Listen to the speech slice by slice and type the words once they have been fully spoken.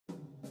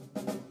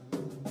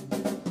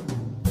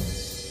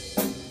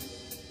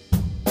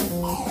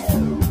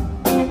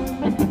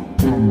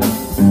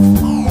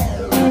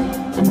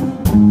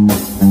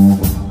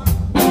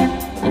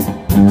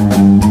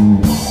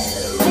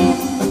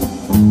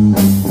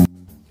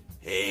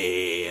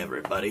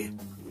everybody.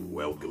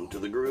 Welcome to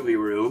the Groovy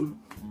Room.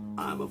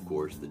 I'm, of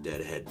course, the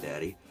Deadhead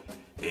Daddy,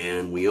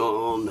 and we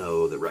all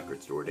know that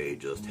Record Store Day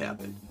just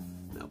happened.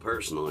 Now,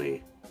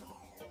 personally,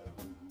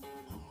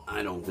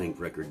 I don't think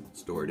Record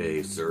Store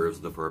Day serves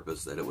the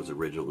purpose that it was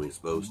originally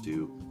supposed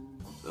to.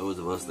 Those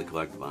of us that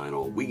collect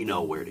vinyl, we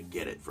know where to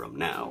get it from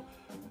now.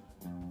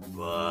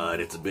 But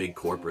it's a big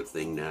corporate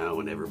thing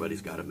now, and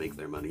everybody's got to make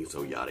their money,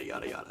 so yada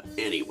yada yada.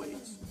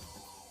 Anyways,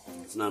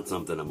 it's not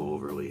something I'm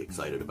overly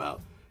excited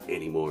about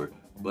anymore,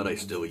 but I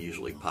still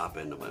usually pop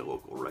into my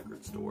local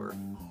record store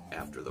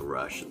after the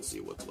rush and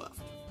see what's left.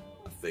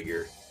 I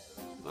figure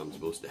if I'm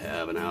supposed to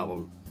have an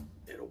album,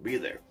 it'll be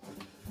there.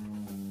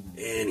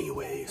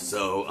 Anyway,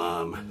 so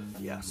I'm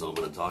going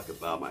to talk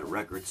about my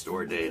Record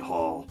Store Day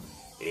haul,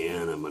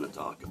 and I'm going to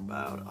talk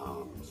about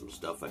some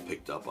stuff I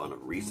picked up on a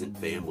recent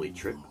family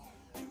trip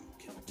to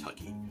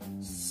Kentucky.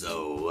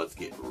 So let's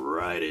get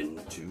right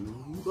into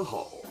the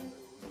haul.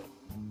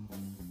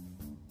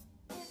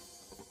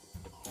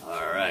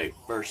 Alright,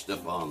 first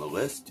up on the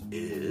list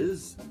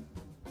is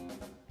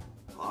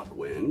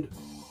Hawkwind.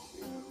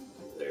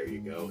 There you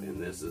go,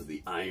 and this is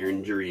the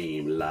Iron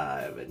Dream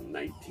live in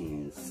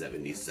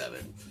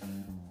 1977.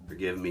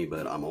 Forgive me,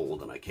 but I'm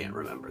old and I can't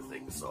remember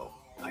things, so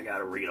I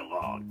gotta read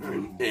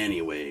along.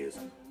 Anyways,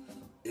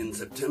 in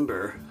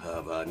September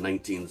of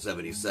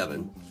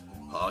 1977,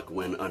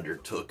 Hawkwind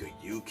undertook a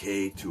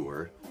UK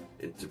tour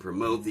and to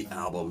promote the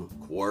album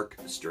Quark,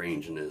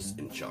 Strangeness,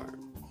 and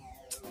Charm.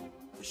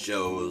 The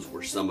shows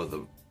were some of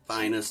the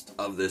finest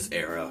of this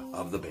era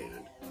of the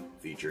band,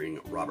 featuring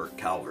Robert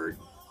Calvert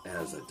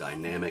as a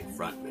dynamic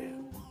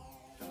frontman.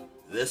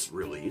 This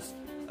release,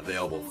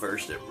 available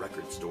first at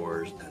record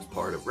stores as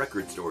part of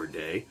Record Store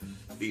Day,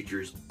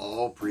 features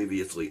all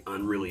previously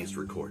unreleased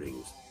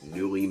recordings,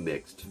 newly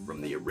mixed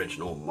from the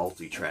original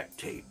multi-track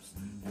tapes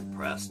and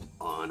pressed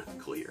on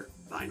clear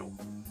vinyl.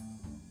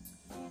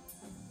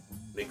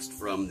 Mixed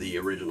from the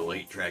original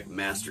 8-track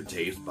master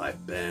tapes by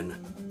Ben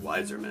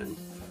Weiserman,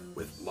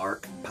 with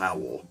Mark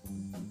Powell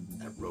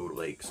at Road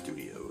Lake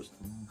Studios,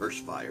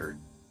 Hershfordshire,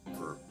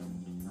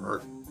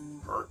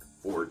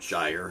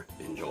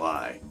 in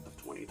July of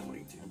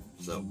 2022.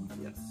 So,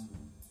 yes,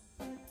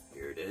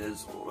 here it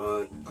is.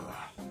 Hold on.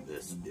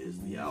 This is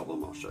the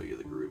album. I'll show you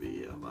the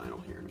Groovy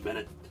vinyl here in a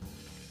minute.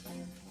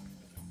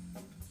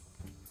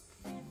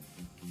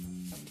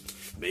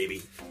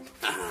 Maybe.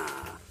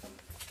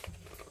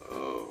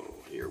 Oh,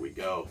 here we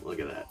go. Look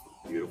at that.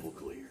 Beautiful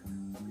clear.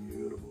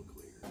 Beautiful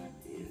clear.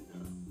 And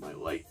my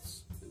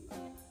lights in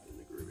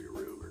the Groovy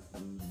room are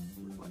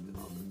reflecting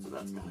off it, so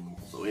that's kind of cool.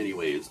 So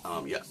anyways,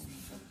 yes,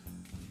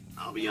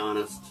 I'll be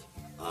honest,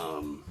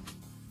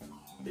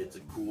 it's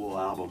a cool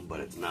album, but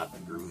it's not the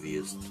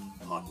grooviest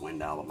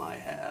Hawkwind album I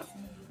have,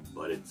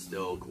 but it's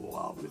still a cool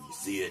album. If you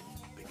see it,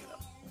 pick it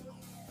up.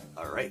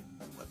 Alright,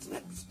 what's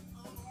next?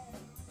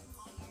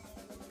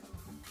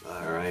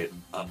 Alright,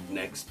 up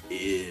next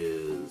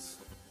is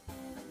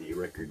the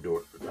Record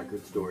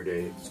Store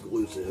Day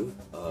exclusive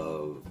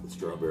of the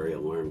Strawberry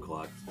Alarm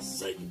Clock's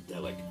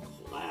psychedelic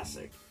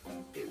classic,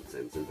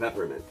 Incense and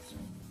Peppermints.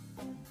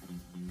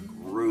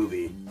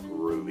 Groovy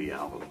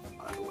album,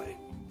 by the way.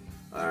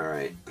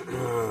 Alright,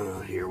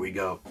 here we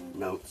go.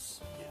 Notes.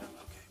 Yeah,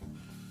 okay.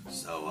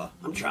 So,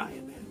 I'm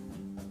trying, man.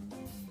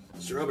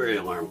 Strawberry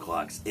Alarm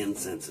Clock's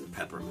Incense and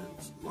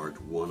Peppermints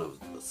marked one of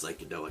the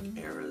psychedelic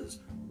era's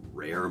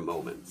rare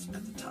moments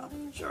at the top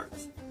of the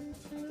charts.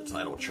 The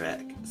title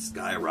track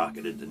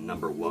skyrocketed to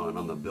 #1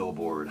 on the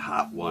Billboard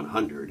Hot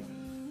 100,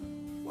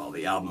 while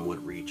the album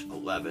would reach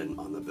 11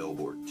 on the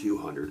Billboard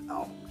 200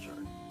 album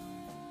chart.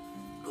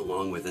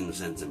 Along with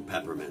Incense and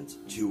Peppermints,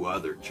 two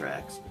other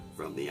tracks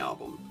from the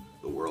album,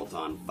 The World's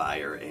on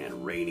Fire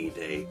and Rainy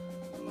Day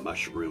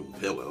Mushroom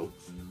Pillow,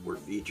 were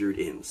featured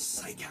in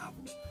Psych Out,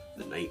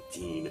 the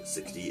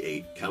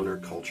 1968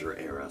 counterculture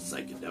era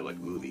psychedelic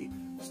movie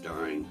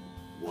starring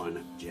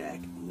one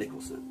Jack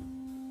Nicholson.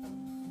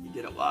 He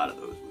did a lot of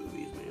those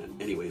movies, man.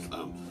 Anyways,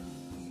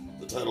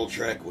 the title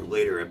track would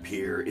later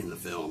appear in the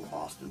film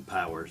Austin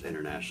Powers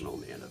International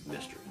Man of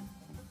Mystery.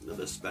 Now,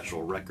 this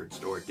special Record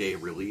Store Day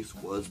release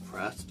was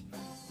pressed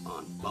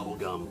on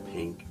bubblegum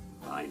pink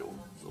vinyl,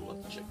 so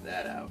let's check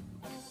that out.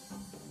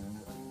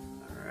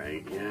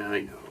 Alright, yeah,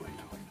 I know.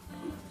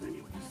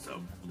 Anyway,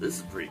 so this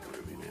is pretty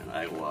groovy, man.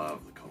 I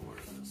love the color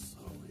of this.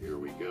 So here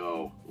we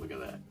go. Look at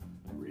that.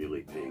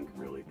 Really pink,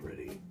 really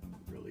pretty,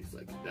 really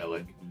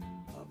psychedelic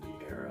of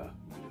the era.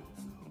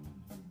 So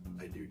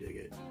I do dig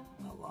it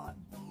a lot.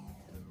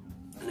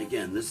 And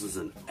again, this is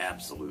an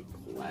absolute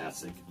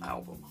classic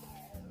album.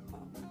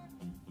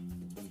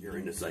 If you're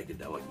into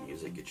psychedelic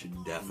music, it should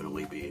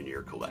definitely be in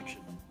your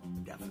collection.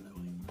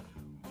 Definitely.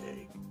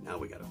 Okay, now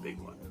we got a big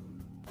one.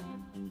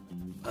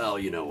 Well,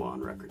 you know,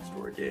 on Record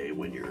Store Day,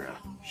 when you're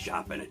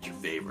shopping at your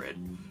favorite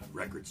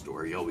record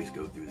store, you always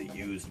go through the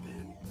used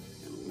bin.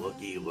 And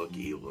looky what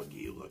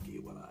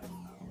I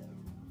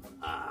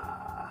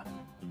found.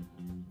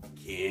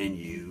 Can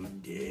you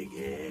dig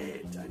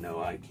it? I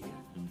know I can.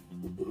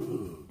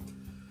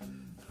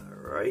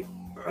 Alright,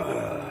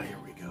 here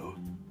we go.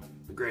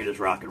 The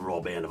greatest rock and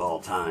roll band of all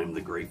time, the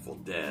Grateful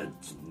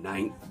Dead's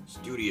 9th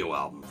studio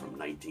album from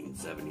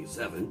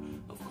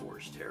 1977, of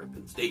course,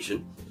 Terrapin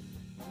Station,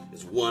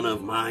 is one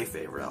of my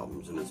favorite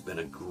albums, and it's been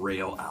a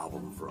Grail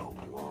album for a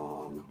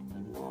long,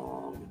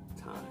 long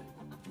time.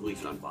 At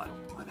least on vinyl.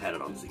 I've had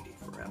it on CD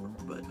forever,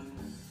 but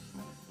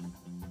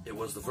it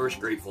was the first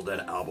Grateful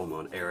Dead album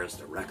on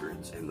RSD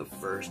Records and the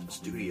first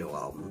studio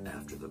album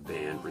after the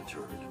band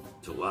returned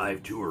to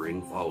live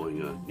touring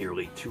following a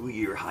nearly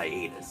 2-year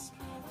hiatus.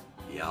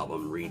 The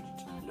album reached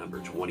number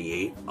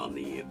 28 on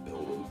the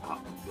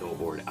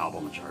Billboard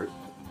album chart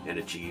and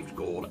achieved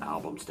gold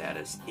album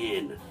status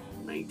in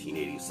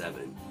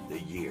 1987,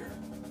 the year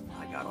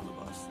I got on the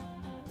bus.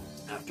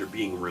 After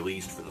being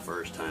released for the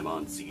first time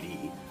on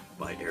CD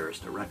by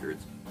RSD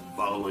Records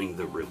following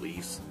the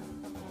release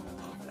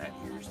of that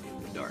year's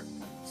In the Dark.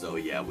 So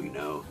yeah, we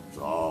know it's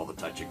all the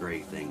Touch of Grey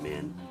thing,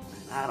 man.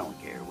 And I don't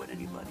care what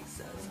anybody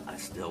says. I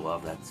still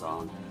love that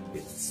song.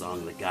 It's the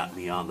song that got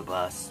me on the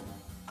bus.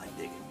 I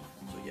dig it.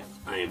 So yes,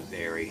 I am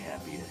very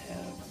happy to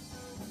have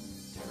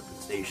Terrapin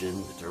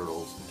Station, the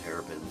Turtles, the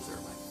Terrapins. They're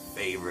my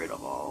favorite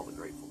of all the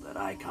Grateful Dead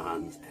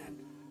icons. And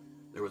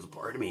there was a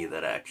part of me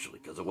that actually,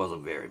 because it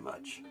wasn't very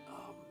much,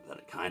 that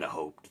I kind of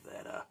hoped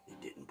that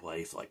it didn't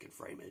play so I could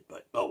frame it.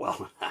 But, oh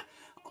well,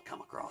 I'll come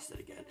across it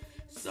again.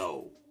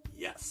 So,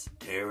 yes,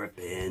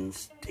 Terrapin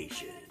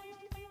Station.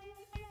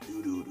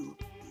 Doo-doo-doo.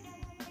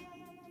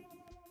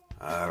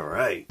 All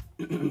right.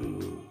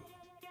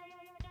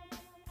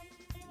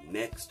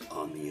 Next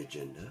on the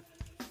agenda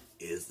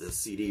is the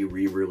CD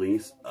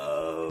re-release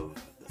of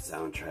the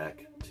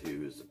soundtrack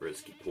to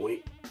Zabriskie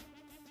Point.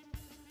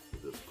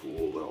 With this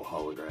cool little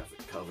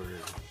holographic cover.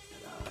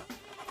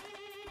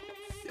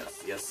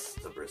 Yes,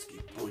 Zabriskie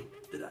Point.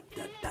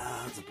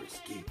 Da-da-da-da,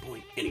 Zabriskie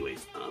Point.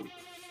 Anyways,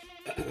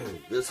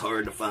 this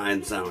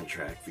hard-to-find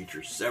soundtrack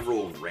features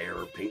several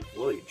rare Pink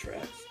Floyd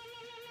tracks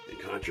and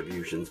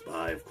contributions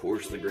by, of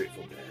course, the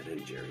Grateful Dead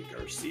and Jerry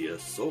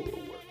Garcia's solo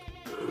work.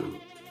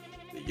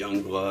 The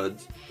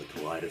Youngbloods, the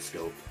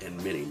Kaleidoscope, and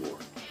many more.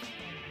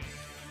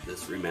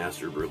 This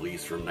remastered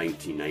release from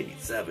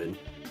 1997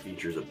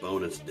 features a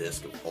bonus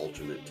disc of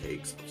alternate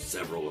takes of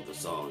several of the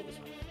songs,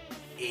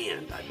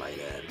 and, I might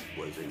add,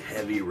 was in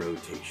heavy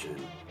rotation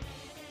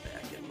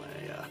back in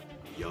my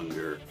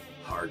younger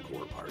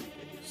hardcore party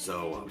days.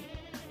 So,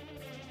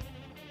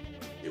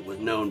 it was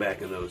known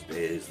back in those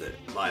days that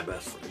my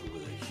best friend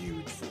was a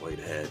huge Floyd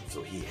head,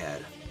 so he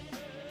had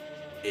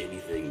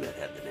anything that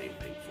had the name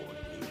Pink Floyd,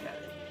 he had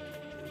it.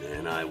 And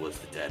then I was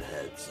the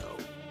Deadhead, so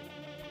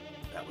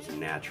that was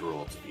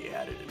natural to be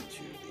added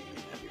into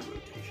the heavy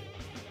rotation.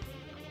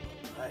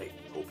 Alright,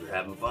 hope you're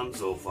having fun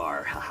so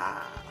far,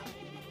 haha!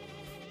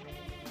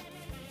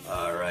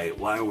 Alright,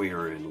 while we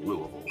were in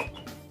Louisville,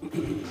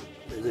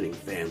 visiting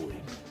family,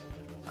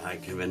 I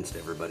convinced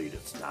everybody to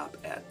stop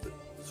at this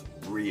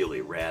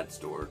really rad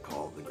store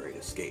called The Great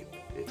Escape.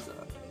 It's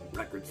a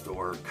record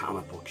store,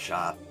 comic book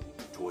shop,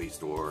 toy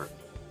store.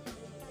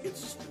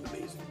 It's just an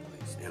amazing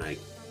place, and I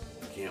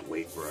can't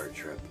wait for our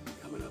trip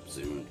coming up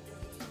soon,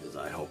 because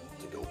I hope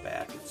to go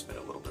back and spend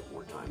a little bit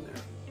more time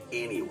there.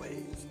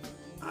 Anyways,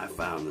 I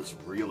found this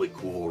really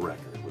cool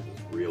record with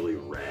this really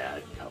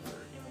rad cover.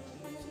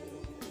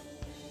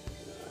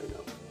 I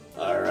know.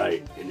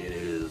 Alright, and it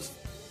is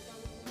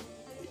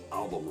the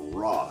album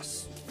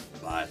Ross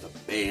by the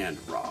band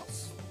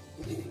Ross.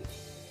 Go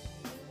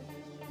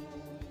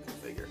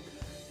figure.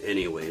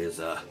 Anyways,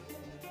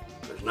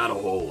 there's not a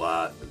whole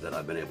lot that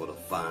I've been able to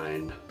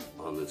find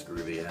on this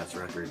groovy ass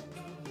record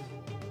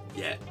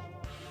yet.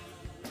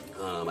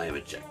 I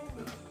haven't checked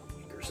in a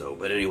week or so.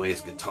 But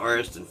anyways,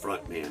 guitarist and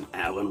frontman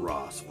Alan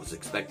Ross was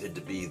expected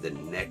to be the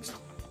next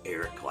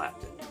Eric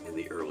Clapton in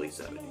the early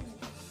 70s.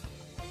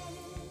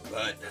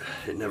 But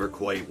it never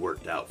quite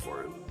worked out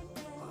for him.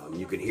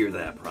 You can hear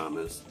that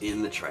promise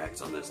in the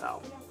tracks on this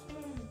album.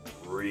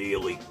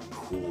 Really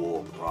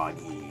cool,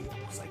 proggy,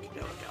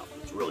 psychedelic album.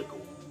 It's really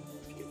cool.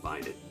 If you can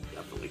find it,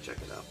 definitely check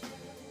it out.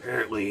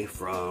 Apparently,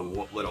 from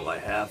what little I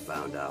have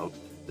found out,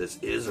 this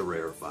is a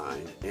rare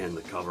find, and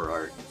the cover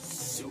art is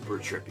super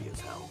trippy as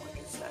hell, like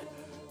I said.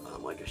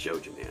 Like I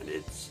showed you, man.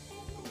 It's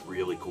a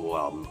really cool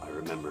album. I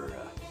remember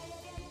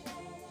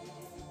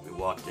we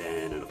walked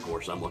in, and of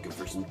course I'm looking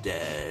for some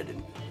Dead,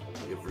 and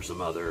looking for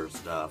some other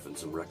stuff, and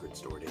some record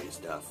store day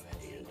stuff,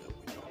 and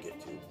we don't get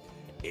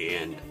to.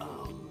 And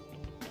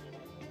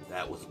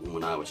that was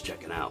when I was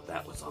checking out,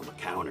 that was on the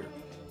counter,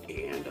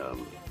 and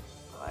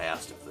I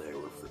asked if it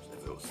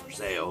was for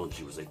sale, and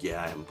she was like,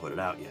 yeah, I haven't put it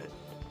out yet.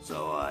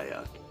 So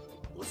I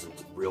listened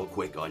real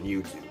quick on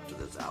YouTube to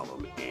this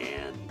album,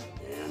 and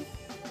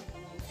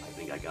I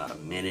think I got a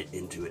minute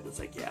into it, and it's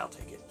like, yeah, I'll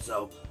take it.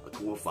 So, a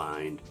cool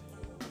find,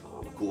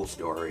 a cool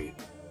story.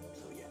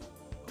 So yeah,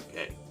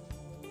 okay.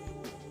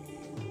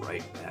 We'll be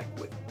right back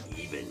with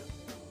even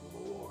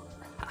more.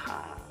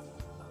 Haha.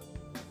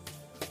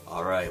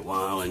 Alright,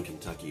 while in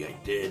Kentucky, I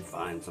did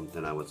find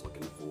something I was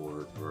looking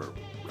for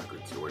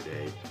record store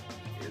day,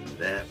 and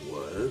that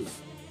was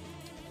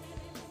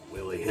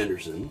Willie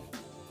Henderson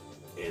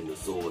and the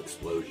Soul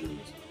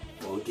Explosion's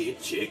Funky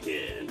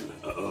chicken.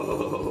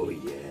 Oh,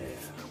 yeah.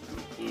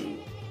 You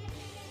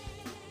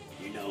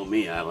know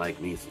me, I like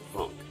me some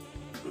funk.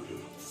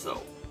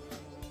 So,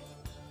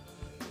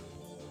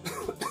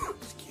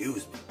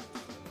 excuse me.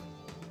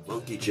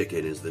 Funky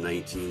Chicken is the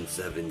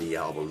 1970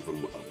 album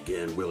from,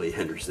 again, Willie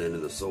Henderson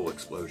and the Soul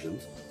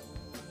Explosions.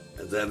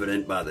 As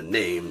evident by the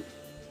name,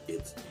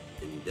 it's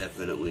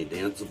indefinitely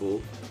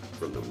danceable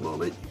from the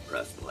moment you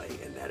press play,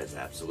 and that is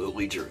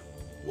absolutely true.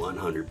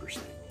 100%.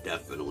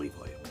 Definitely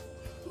playable.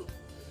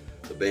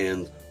 The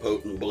band's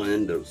potent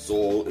blend of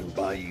soul and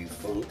bayou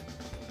funk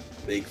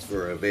makes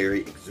for a very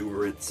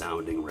exuberant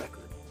sounding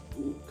record.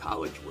 Ooh,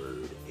 college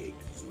word,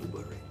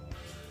 exuberant.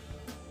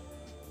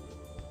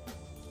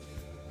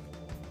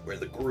 Where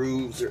the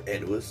grooves are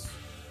endless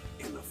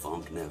and the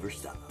funk never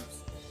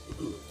stops.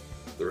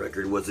 The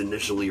record was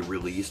initially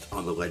released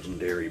on the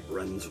legendary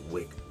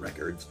Brunswick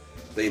Records,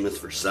 famous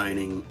for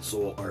signing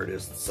soul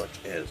artists such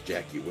as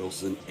Jackie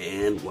Wilson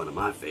and one of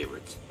my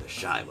favorites, the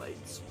Shy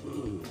Lights.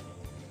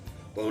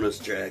 Bonus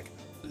track,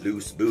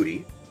 Loose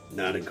Booty,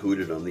 not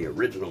included on the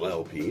original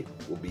LP,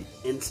 will be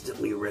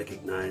instantly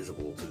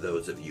recognizable to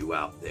those of you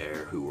out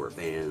there who are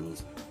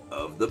fans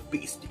of the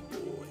Beastie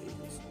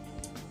Boys,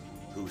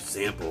 who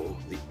sample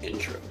the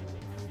intro.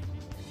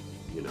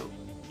 You know,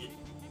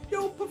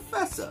 yo,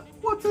 Professor,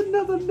 what's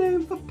another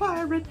name for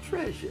pirate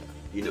treasure?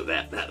 You know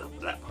that part.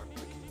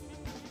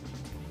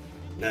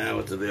 Now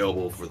it's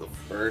available for the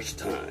first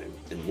time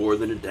in more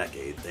than a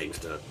decade thanks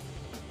to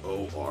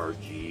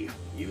ORG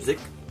Music,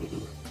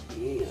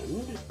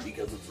 and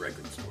because it's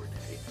Record Store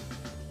Day,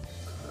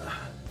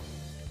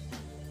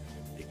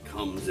 it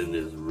comes in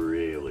this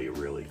really,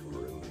 really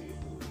groovy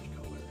orange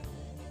color.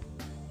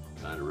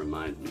 Kind of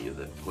reminds me of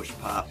the push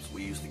pops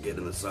we used to get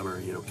in the summer,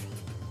 you know.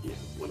 Yeah,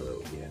 one of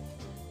those, yeah.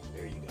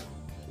 There you go.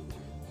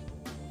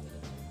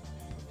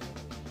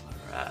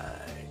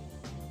 Alright.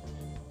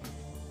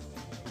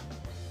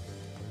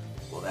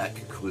 Well, that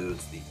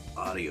concludes the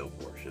audio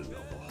portion of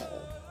the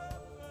haul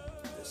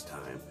this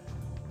time,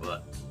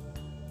 but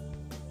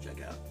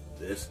check out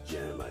this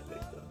gem I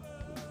picked up.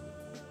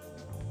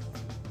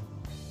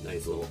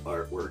 Nice little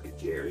artwork of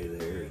Jerry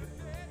there,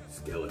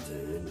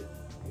 skeleton,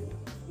 you know,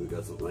 we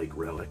got some like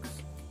relics.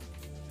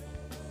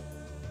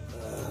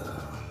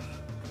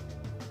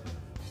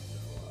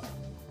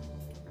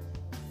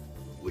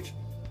 Which,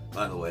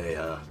 by the way,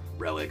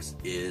 Relics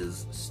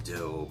is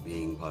still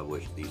being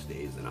published these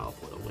days, and I'll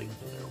put a link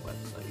to their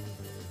website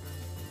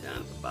down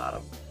at the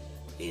bottom.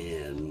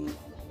 And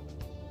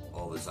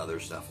all this other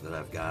stuff that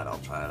I've got, I'll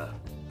try to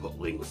put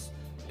links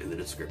in the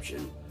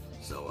description.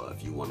 So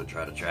if you want to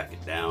try to track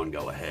it down,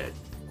 go ahead.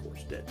 Of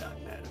course,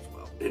 dead.net as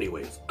well.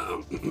 Anyways,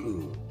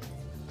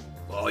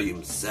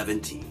 Volume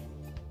 17,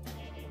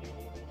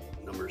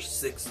 number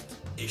 6th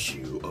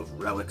issue of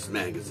Relics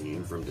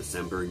magazine from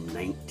December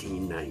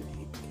 1990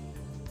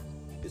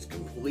 is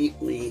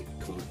completely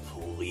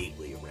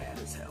rad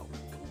as hell.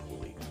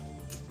 Completely.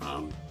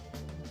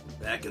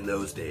 Back in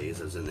those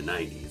days, as in the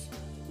 90s,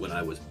 when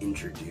I was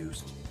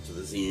introduced to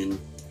the zine,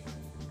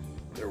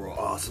 there were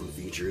awesome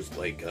features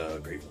like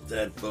Grateful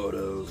Dead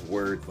photos,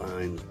 word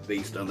finds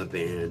based on the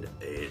band,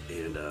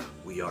 and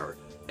We Are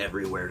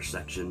Everywhere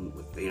section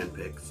with fan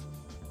pics,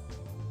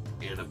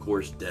 and of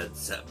course Dead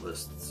set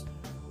lists,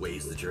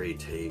 ways to trade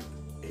tape,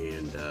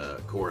 and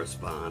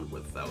correspond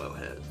with fellow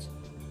heads.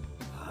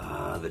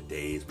 The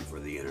days before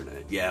the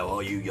internet. Yeah,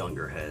 well, you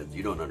younger heads,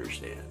 you don't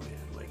understand,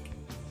 man. Like,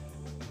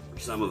 for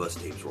some of us,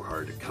 tapes were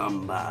hard to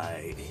come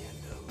by,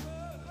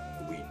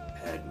 and we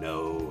had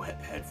no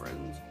head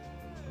friends.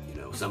 You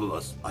know, some of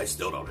us, I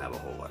still don't have a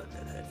whole lot of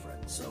deadhead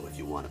friends, so if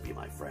you want to be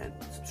my friend,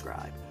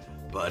 subscribe.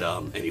 But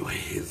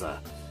anyways,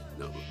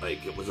 no,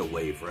 like, it was a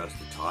way for us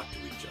to talk to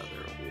each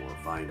other, or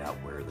find out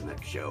where the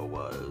next show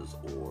was,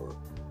 or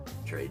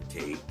trade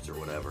tapes, or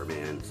whatever,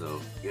 man.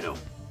 So, you know,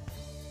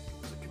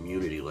 it's a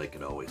community like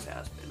it always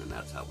has been, and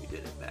that's how we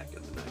did it back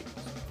in the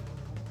 90s,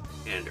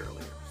 and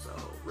earlier. So,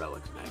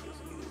 Relics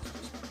magazine is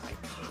just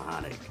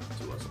iconic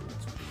to us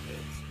old school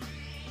kids.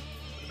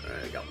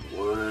 Alright, I got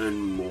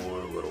one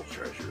more little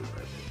treasure that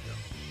I picked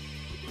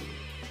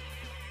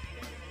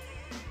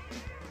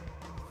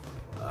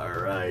up.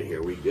 Alright,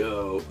 here we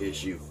go.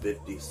 Issue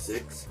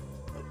 56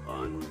 of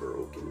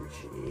Unbroken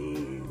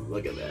Chain.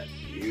 Look at that.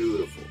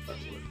 Beautiful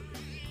artwork.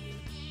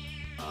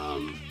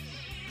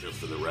 Just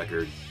for the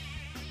record,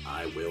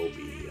 I will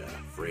be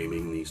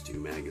framing these two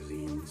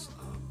magazines.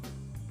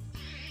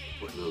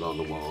 Putting it on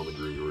the wall in the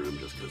Groovy room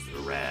just because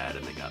they're rad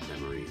and they got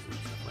memories and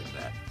stuff like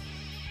that.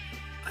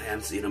 I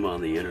have seen them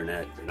on the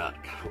internet. They're not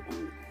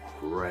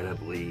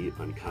incredibly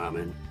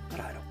uncommon, but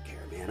I don't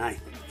care, man. I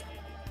think it's cool.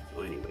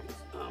 So anyways,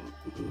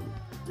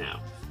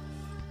 now,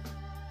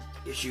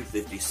 issue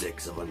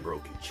 56 of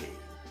Unbroken Chain.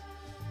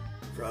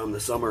 From the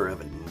summer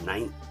of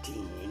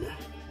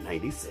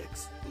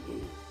 1996.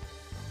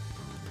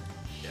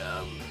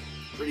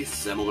 Pretty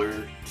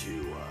similar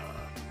to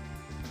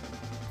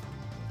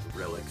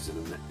Relics in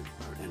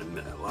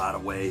a lot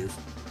of ways.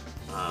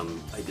 I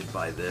did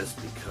buy this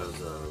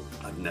because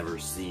I've never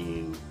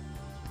seen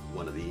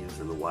one of these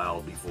in the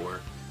wild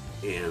before,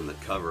 And the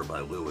cover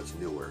by Lewis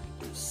Newark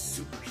is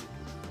super, super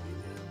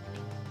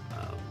groovy,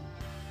 man.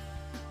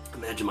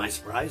 Imagine my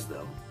surprise,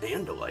 though,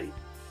 and delight,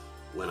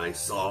 when I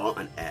saw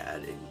an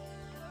ad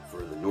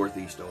for the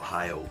Northeast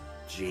Ohio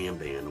jam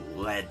band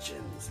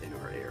legends in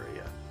our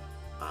area,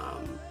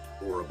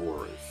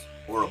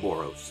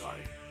 Ouroboros,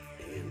 sorry,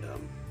 and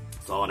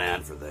saw an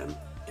ad for them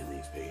in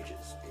these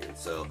pages, and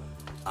so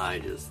I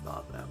just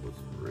thought that was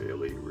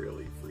really,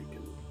 really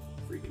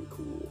freaking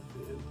cool,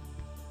 man.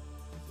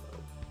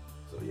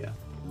 So yeah,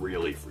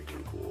 really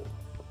freaking cool.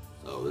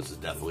 So this is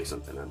definitely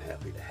something I'm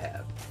happy to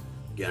have.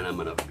 Again, I'm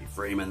gonna be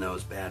framing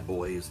those bad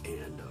boys,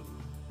 and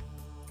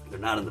they're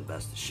not in the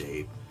best of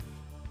shape.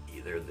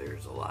 Either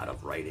there's a lot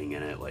of writing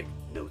in it, like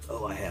notes,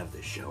 oh, I have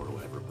this show or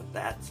whatever, but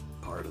that's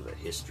part of the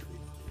history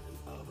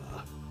of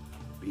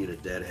being a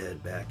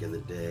deadhead back in the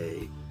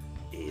day,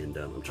 and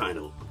I'm trying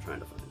to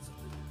find something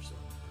here. So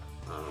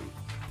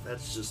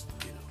that's just,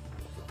 you know,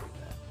 something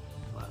that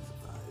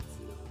classifies,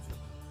 you know,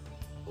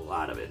 so a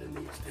lot of it in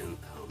these, and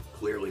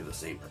clearly the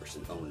same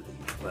person owned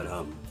these, but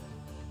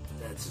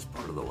that's just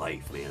part of the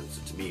life, man.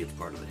 So to me, it's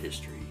part of the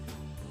history.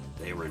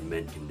 They were in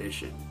mint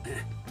condition.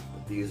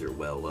 These are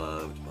well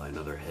loved by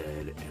another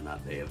head, and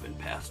they have been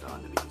passed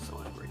on to me,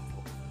 so I'm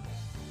grateful.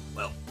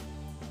 Well,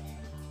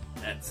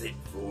 that's it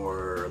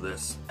for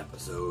this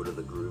episode of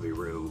the Groovy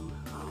Room.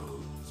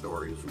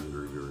 Stories from the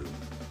Groovy Room.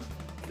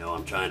 You know,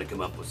 I'm trying to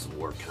come up with some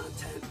more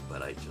content,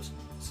 but I just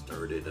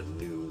started a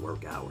new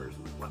work hours.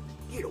 Well,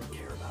 you don't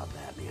care about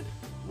that, man.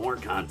 More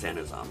content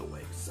is on the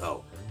way,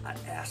 so I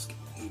ask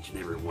each and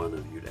every one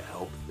of you to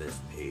help this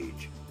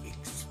page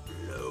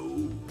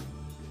explode.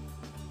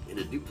 And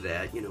to do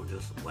that, you know,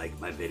 just like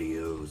my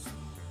videos,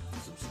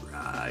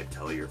 subscribe,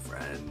 tell your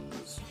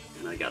friends,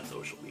 and I got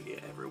social media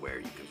everywhere.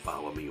 You can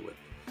follow me with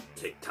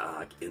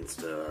TikTok,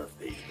 Insta,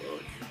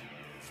 Facebook,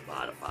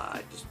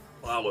 Spotify. Just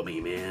follow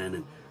me, man,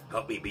 and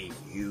help me be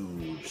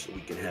huge so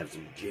we can have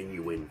some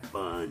genuine,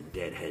 fun,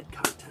 deadhead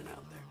content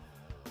out there.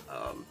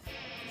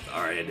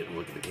 Sorry I didn't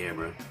look at the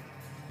camera,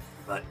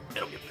 but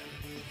it'll get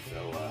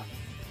better. So,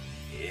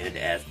 and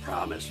as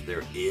promised,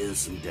 there is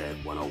some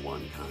Dead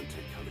 101 content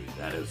coming.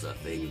 That is a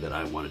thing that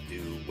I want to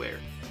do where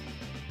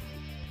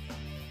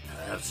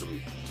I have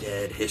some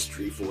Dead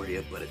history for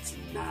you, but it's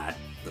not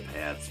the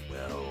paths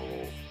well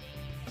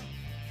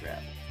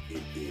traveled.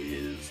 It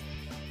is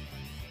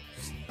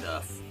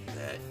stuff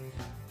that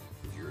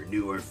if you're a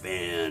newer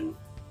fan,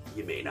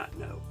 you may not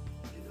know.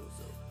 You know,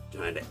 so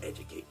trying to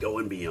educate,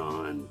 going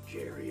beyond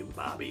Jerry and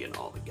Bobby and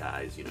all the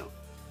guys, you know,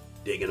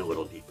 digging a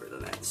little deeper than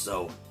that.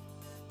 So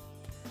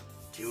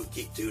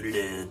keep tuning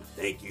in.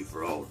 Thank you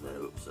for all of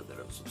those that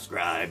have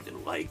subscribed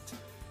and liked.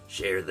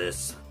 Share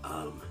this.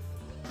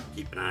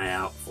 Keep an eye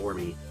out for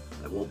me.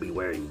 I won't be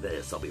wearing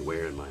this. I'll be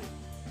wearing my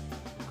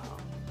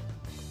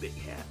big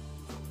hat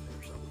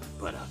or something.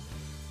 But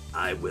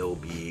I will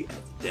be at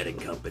the Dead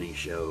and Company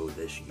show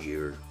this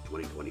year,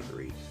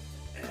 2023,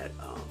 at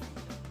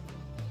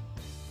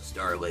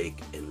Star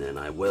Lake, and then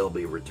I will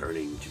be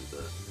returning to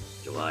the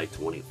July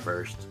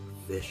 21st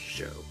Fish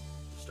show,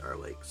 Star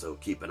Lake. So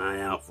keep an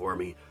eye out for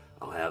me.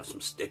 I'll have some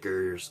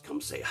stickers.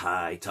 Come say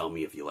hi. Tell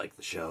me if you like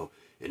the show.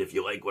 And if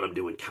you like what I'm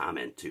doing,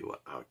 comment too.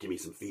 Give me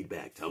some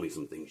feedback. Tell me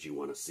some things you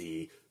want to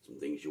see, some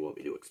things you want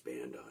me to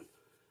expand on.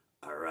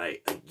 All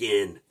right.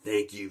 Again,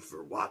 thank you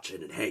for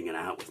watching and hanging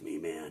out with me,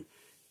 man.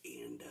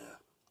 And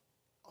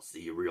I'll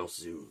see you real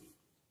soon.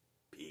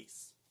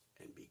 Peace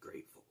and be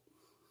grateful.